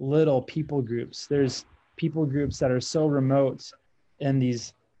people groups. There's people groups that are so remote, and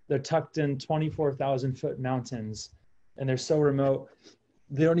they're tucked in 24,000 foot mountains, and they're so remote.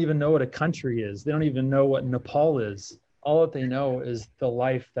 They don't even know what a country is. They don't even know what Nepal is. All that they know is the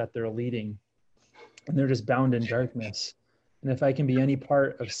life that they're leading, and they're just bound in darkness. And if I can be any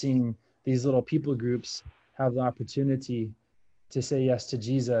part of seeing these little people groups have the opportunity to say yes to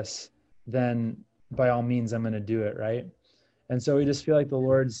Jesus, then by all means, I'm going to do it, right? And so we just feel like the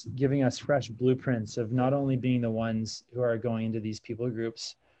Lord's giving us fresh blueprints of not only being the ones who are going into these people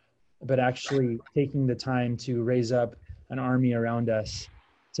groups, but actually taking the time to raise up an army around us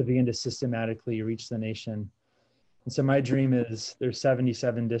to begin to systematically reach the nation. And so my dream is there's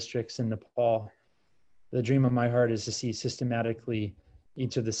 77 districts in Nepal. The dream of my heart is to see systematically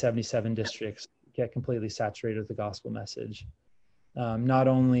each of the 77 districts get completely saturated with the gospel message. Not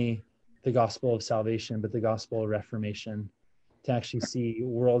only the gospel of salvation, but the gospel of reformation, to actually see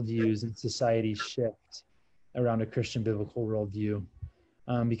worldviews and societies shift around a Christian biblical worldview.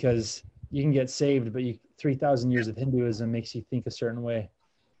 Because you can get saved, but 3,000 years of Hinduism makes you think a certain way.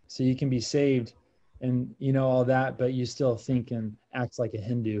 So you can be saved and all that, but you still think and act like a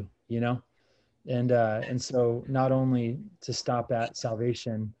Hindu, And so not only to stop at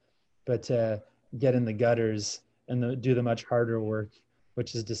salvation, but to get in the gutters and do the much harder work,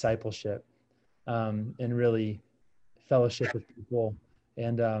 which is discipleship, and really fellowship with people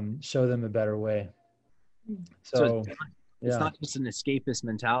and show them a better way. So it's not just an escapist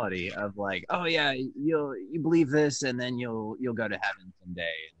mentality of like, oh yeah, you believe this and then you'll go to heaven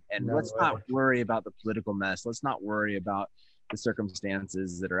someday. And let's not worry about the political mess. Let's not worry about the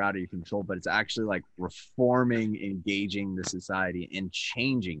circumstances that are out of your control, but it's actually like reforming, engaging the society and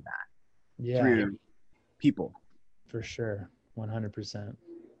changing that through people. For sure. 100%.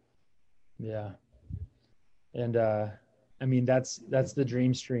 Yeah. And I mean, that's the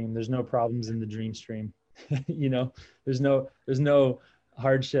dream stream. There's no problems in the dream stream. There's no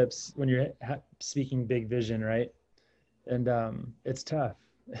hardships when you're speaking big vision, right? And it's tough.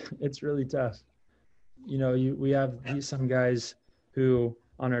 It's really tough. We have some guys who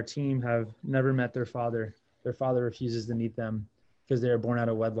on our team have never met their father. Their father refuses to meet them because they are born out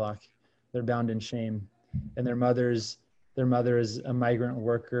of wedlock. They're bound in shame, and their mother is a migrant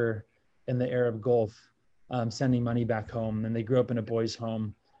worker in the Arab Gulf, sending money back home. And they grew up in a boys'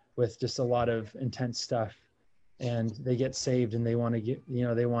 home with just a lot of intense stuff. and they get saved and they want to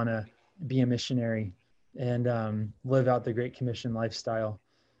they want to be a missionary and live out the Great Commission lifestyle.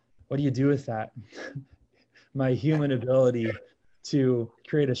 What do you do with that? My human ability to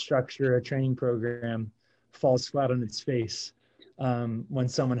create a structure, a training program, falls flat on its face when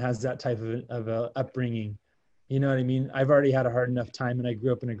someone has that type of a upbringing. You know what I mean? I've already had a hard enough time, and I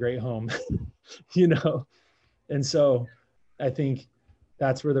grew up in a great home, And so I think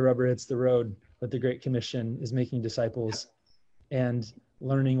that's where the rubber hits the road with the Great Commission, is making disciples and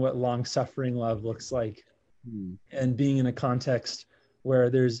learning what long-suffering love looks like, and being in a context where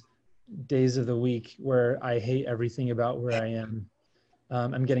there's days of the week where I hate everything about where I am.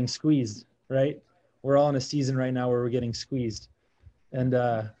 I'm getting squeezed, right? We're all in a season right now where we're getting squeezed. And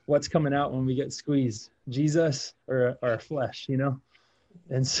what's coming out when we get squeezed? Jesus or our flesh,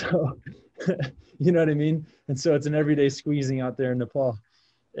 And so, you know what I mean? And so it's an everyday squeezing out there in Nepal.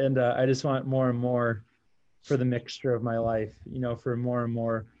 And I just want more and more for the mixture of my life, for more and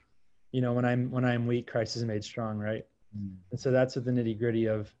more, when I'm weak, Christ is made strong, right? And so that's what the nitty gritty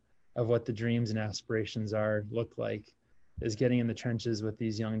of what the dreams and aspirations look like, is getting in the trenches with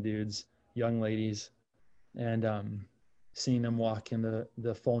these young dudes, young ladies, and seeing them walk in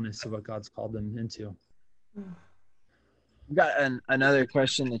the fullness of what God's called them into. We got another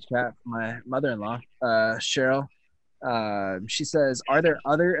question in the chat from my mother-in-law, Cheryl. She says, are there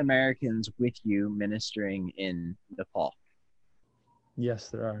other Americans with you ministering in Nepal? Yes,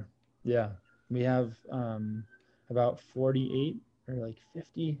 there are. Yeah. We have about 48 or like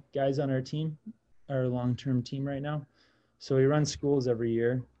 50 guys on our team, our long-term team right now. So we run schools every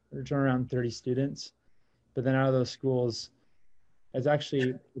year. We turn around 30 students. But then out of those schools,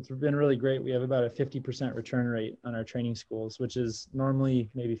 it's been really great. We have about a 50% return rate on our training schools, which is normally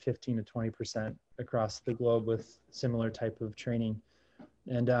maybe 15 to 20% across the globe with similar type of training.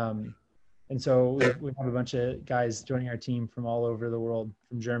 And so we have a bunch of guys joining our team from all over the world,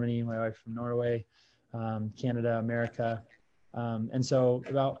 from Germany, my wife from Norway, Canada, America. And so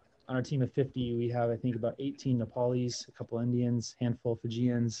on our team of 50, we have, I think, about 18 Nepalis, a couple Indians, handful of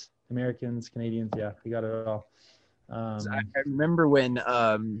Fijians, Americans, Canadians. Yeah, we got it all. I remember when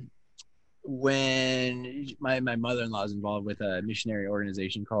my mother-in-law is involved with a missionary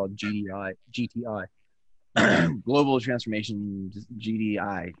organization called GTI, Global Transformation,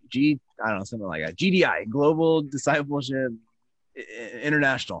 I don't know, something like that. GDI, Global Discipleship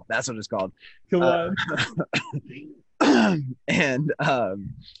International. That's what it's called. Come on. And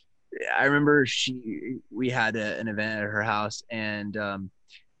I remember we had an event at her house, and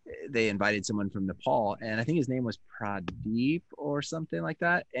they invited someone from Nepal, and I think his name was Pradeep or something like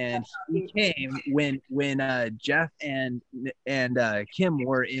that. And he came when Jeff and Kim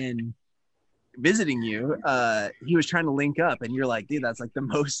were in visiting you. He was trying to link up, and you're like, dude, that's like the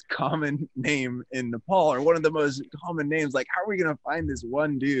most common name in Nepal, or one of the most common names. Like, how are we gonna find this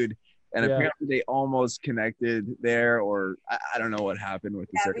one dude? And apparently they almost connected there, or I don't know what happened with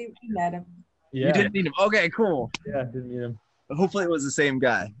this. Yeah, we met him. Yeah. You didn't meet him. Okay, cool. Yeah, didn't meet him. Hopefully it was the same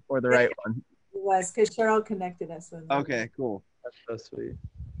guy or the right one. It was, because Cheryl connected us with him. Okay, cool. That's so sweet.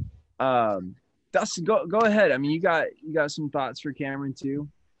 Dustin, go ahead. I mean, you got some thoughts for Cameron too?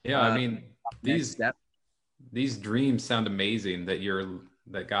 Yeah, I mean, these dreams sound amazing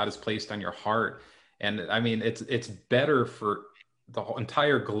that God has placed on your heart. And I mean, it's better for the whole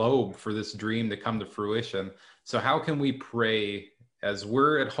entire globe for this dream to come to fruition. So how can we pray as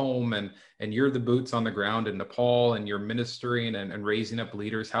we're at home and you're the boots on the ground in Nepal, and you're ministering and raising up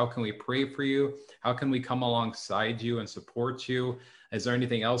leaders? How can we pray for you? How can we come alongside you and support you? Is there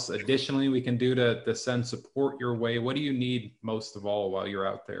anything else additionally we can do to send support your way? What do you need most of all while you're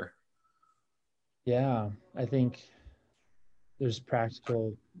out there? Yeah, I think there's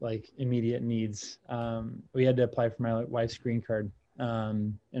practical, like, immediate needs. We had to apply for my wife's green card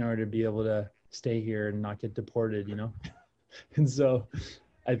in order to be able to stay here and not get deported, And so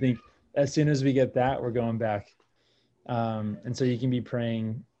I think as soon as we get that, we're going back. And so you can be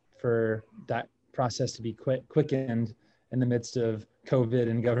praying for that process to be quickened in the midst of COVID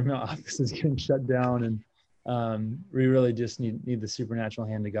and government offices getting shut down. And we really just need the supernatural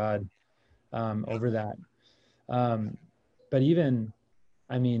hand of God over that. But even,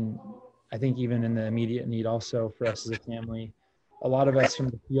 I mean, I think even in the immediate need also for us as a family, a lot of us from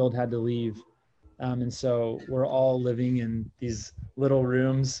the field had to leave. And so we're all living in these little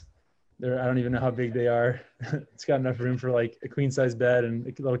rooms. I don't even know how big they are. It's got enough room for like a queen size bed and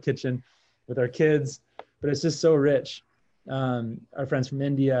a little kitchen with our kids, but it's just so rich. Our friends from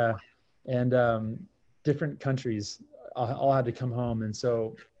India and different countries all had to come home. And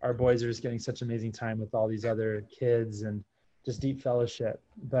so our boys are just getting such amazing time with all these other kids and just deep fellowship.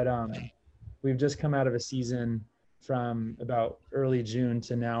 But we've just come out of a season from about early June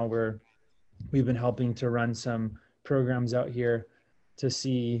to now, where we've been helping to run some programs out here to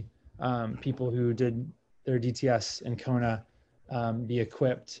see people who did their DTS in Kona be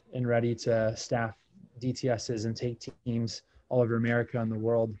equipped and ready to staff DTSs and take teams all over America and the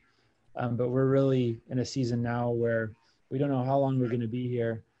world. But we're really in a season now where we don't know how long we're going to be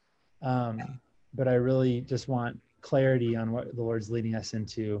here. But I really just want clarity on what the Lord's leading us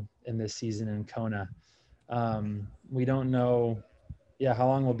into in this season in Kona. We don't know, how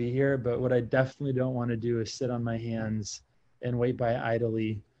long we'll be here, but what I definitely don't want to do is sit on my hands and wait by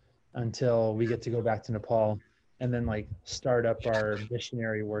idly until we get to go back to Nepal and then like start up our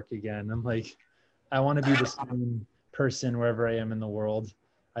missionary work again. I'm like, I want to be the same person wherever I am in the world.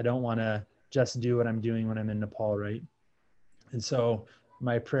 I don't want to just do what I'm doing when I'm in Nepal, right? And so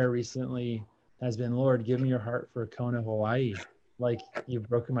my prayer recently has been, Lord, give me your heart for Kona, Hawaii. Like you've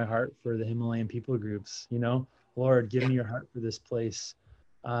broken my heart for the Himalayan people groups, Lord, give me your heart for this place.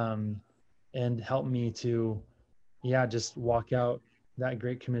 And help me to, just walk out that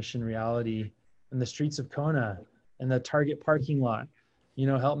Great Commission reality in the streets of Kona and the Target parking lot.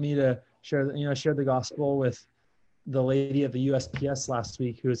 Help me to share the gospel with the lady at the USPS last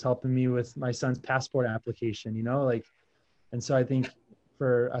week who was helping me with my son's passport application, and so I think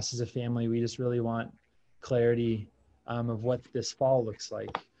for us as a family, we just really want clarity of what this fall looks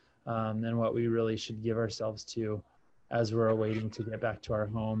like, and what we really should give ourselves to as we're awaiting to get back to our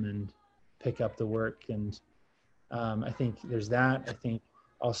home and pick up the work. And I think there's that. I think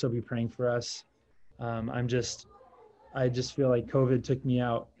also be praying for us. I just feel like COVID took me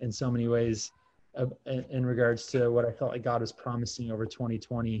out in so many ways in regards to what I felt like God was promising over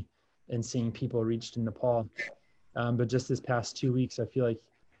 2020 and seeing people reached in Nepal. But just this past 2 weeks, I feel like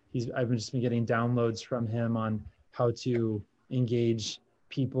I've just been getting downloads from him on how to engage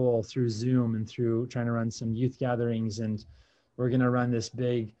people through Zoom and through trying to run some youth gatherings. And we're going to run this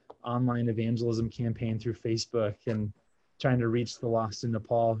big online evangelism campaign through Facebook and trying to reach the lost in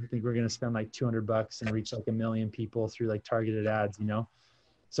Nepal. I think we're going to spend like $200 and reach like 1 million people through like targeted ads,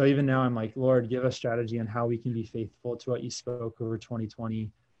 So even now I'm like, Lord, give us strategy on how we can be faithful to what you spoke over 2020,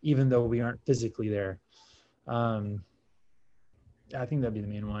 even though we aren't physically there. I think that'd be the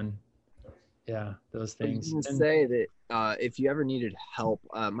main one. Yeah, those things. I was gonna say that if you ever needed help,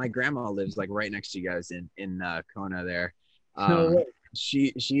 my grandma lives like right next to you guys in Kona there.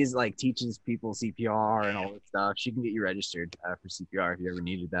 She's like teaches people CPR and all that stuff. She can get you registered for CPR if you ever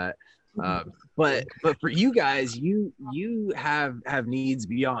needed that. But for you guys, you have needs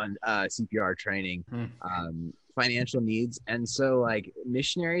beyond CPR training, financial needs, and so like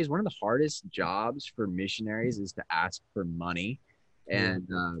missionaries, one of the hardest jobs for missionaries is to ask for money. And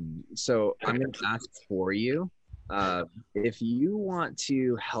so I'm going to ask for you. If you want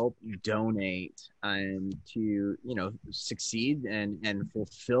to help donate and to, succeed and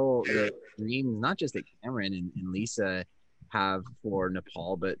fulfill the dreams, not just that Cameron and Lisa have for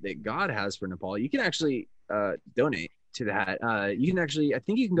Nepal, but that God has for Nepal, you can actually donate to that. You can actually, I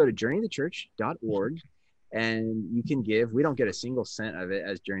think you can go to journeythechurch.org and you can give. We don't get a single cent of it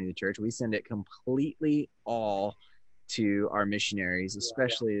as Journey the Church. We send it completely all to our missionaries,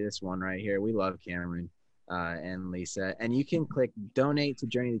 especially this one right here. We love Cameron and Lisa. And you can click donate to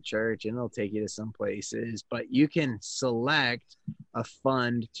Journey the Church and it'll take you to some places, but you can select a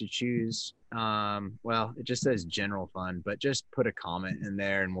fund to choose. Well, it just says general fund, but just put a comment in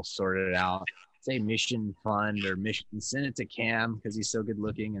there and we'll sort it out. Say mission fund or mission, send it to Cam because he's so good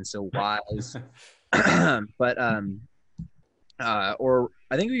looking and so wise. But or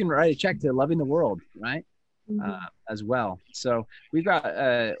I think we can write a check to Loving the World, right? As well. So we've got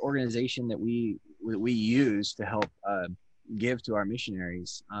an organization that we use to help give to our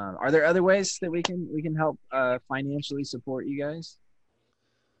missionaries. Are there other ways that we can help financially support you guys?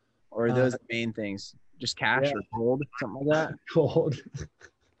 Or are those the main things? Just cash or gold, something like that? Gold.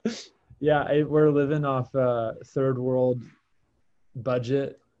 We're living off a third world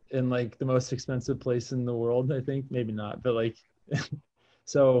budget in like the most expensive place in the world, I think. Maybe not, but like,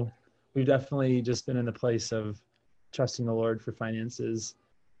 so we've definitely just been in a place of trusting the Lord for finances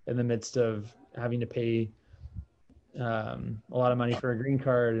in the midst of having to pay a lot of money for a green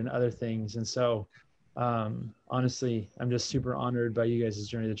card and other things. And so honestly, I'm just super honored by you guys'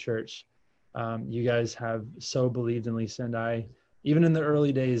 Journey to Church. You guys have so believed in Lisa and I, even in the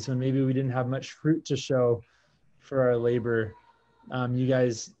early days when maybe we didn't have much fruit to show for our labor. You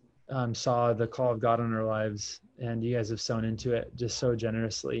guys saw the call of God on our lives and you guys have sown into it just so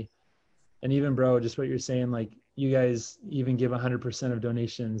generously. And even bro, just what you're saying, like you guys even give 100% of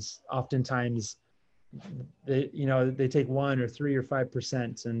donations. Oftentimes they take 1 or 3 or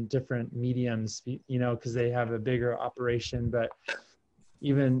 5% in different mediums, because they have a bigger operation. But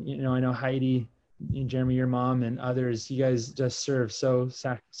even, I know Heidi, Jeremy, your mom, and others, you guys just serve so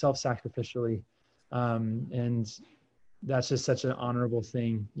self-sacrificially. And that's just such an honorable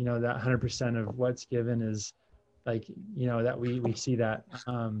thing, that 100% of what's given is like, that we see that.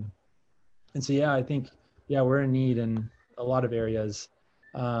 And so, I think, we're in need in a lot of areas,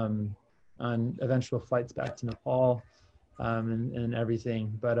 on eventual flights back to Nepal, and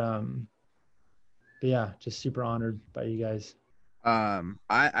everything. But just super honored by you guys. I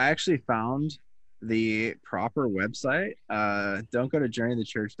actually found the proper website. Don't go to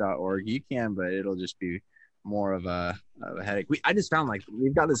journeythechurch.org. You can, but it'll just be more of a headache. I just found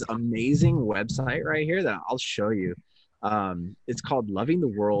we've got this amazing website right here that I'll show you. It's called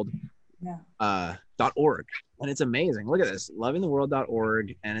lovingtheworld.org. And it's amazing. Look at this,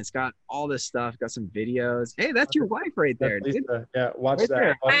 lovingtheworld.org. And it's got all this stuff, got some videos. Hey, that's your wife right there. Lisa. Yeah, watch right that.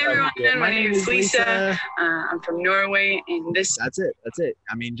 There. Hi, everyone. My name is Lisa. I'm from Norway. And That's it.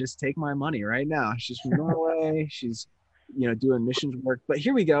 I mean, just take my money right now. She's from Norway. She's, doing missions work. But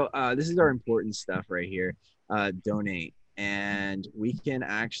here we go. This is our important stuff right here. Donate. And we can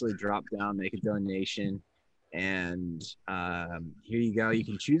actually drop down, make a donation. And here you go. You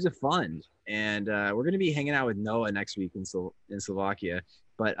can choose a fund. And we're going to be hanging out with Noah next week in Slovakia.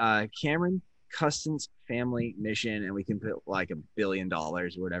 But Cameron Custon's family mission, and we can put $1 billion or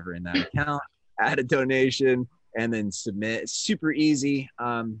whatever in that account, add a donation, and then submit. It's super easy.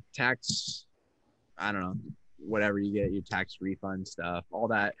 Tax, I don't know, whatever you get, your tax refund stuff, all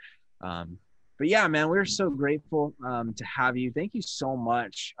that. But yeah, man, we're so grateful to have you. Thank you so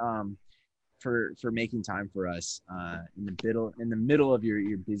much for making time for us in the middle of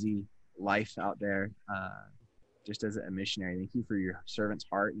your busy life out there, just as a missionary. Thank you for your servant's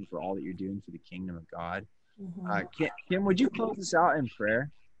heart and for all that you're doing for the kingdom of God. Kim, would you close us out in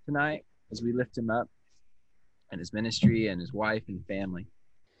prayer tonight as we lift him up and his ministry and his wife and family?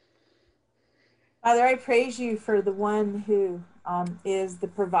 Father, I praise you for the one who is the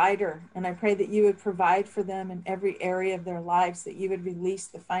provider, and I pray that you would provide for them in every area of their lives, that you would release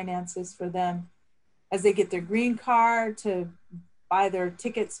the finances for them as they get their green card, to buy their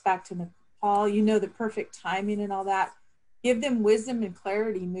tickets back to Nepal. You know the perfect timing and all that. Give them wisdom and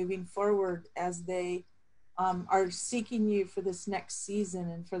clarity moving forward as they are seeking you for this next season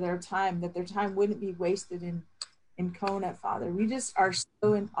and for their time, that their time wouldn't be wasted in Kona, Father. We just are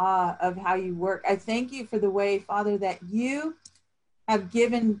so in awe of how you work. I thank you for the way, Father, that you have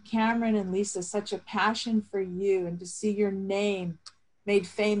given Cameron and Lisa such a passion for you and to see your name made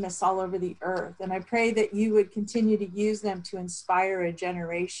famous all over the earth. And I pray that you would continue to use them to inspire a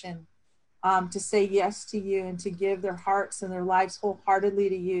generation to say yes to you and to give their hearts and their lives wholeheartedly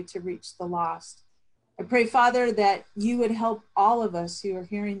to you to reach the lost. I pray, Father, that you would help all of us who are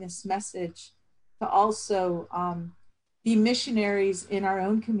hearing this message to also be missionaries in our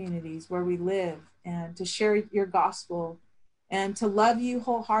own communities where we live, and to share your gospel and to love you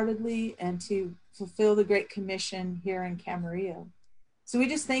wholeheartedly and to fulfill the Great Commission here in Camarillo. So we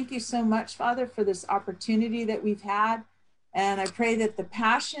just thank you so much, Father, for this opportunity that we've had. And I pray that the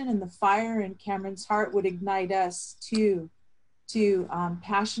passion and the fire in Cameron's heart would ignite us to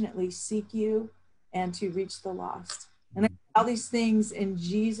passionately seek you and to reach the lost. And I pray all these things in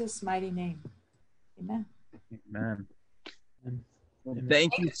Jesus' mighty name. Amen. Amen. Well,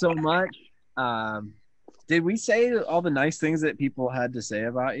 thank you so much. Did we say all the nice things that people had to say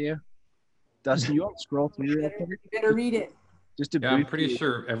about you? Dustin, you want to scroll through You better read it. Just to I'm pretty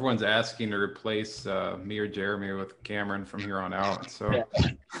sure everyone's asking to replace me or Jeremy with Cameron from here on out. So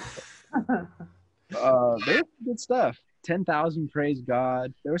there's good stuff. 10,000 praise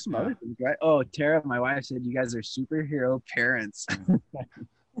God. There were some other things, right? Oh, Tara, my wife, said you guys are superhero parents.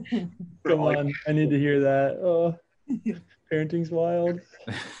 Come on, I need to hear that. Oh, parenting's wild.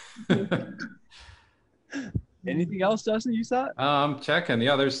 Anything else, Dustin, you saw? Checking.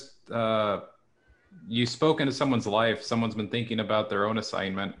 Yeah, there's you spoke into someone's life. Someone's been thinking about their own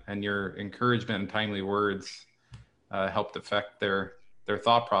assignment, and your encouragement and timely words helped affect their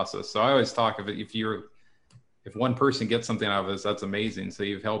thought process. So I always talk of it, if one person gets something out of this, that's amazing. So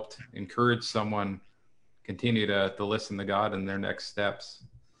you've helped encourage someone continue to listen to God in their next steps.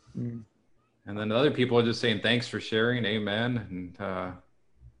 And then other people are just saying, thanks for sharing. Amen. And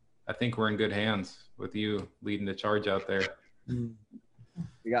I think we're in good hands with you leading the charge out there.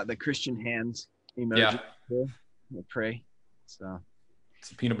 We got the Christian hands emoji. Yeah. We'll pray. So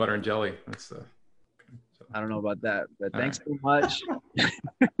it's peanut butter and jelly. That's I don't know about that, but thanks so much.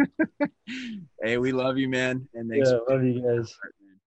 Hey, we love you, man. And thanks. Yeah, love you guys.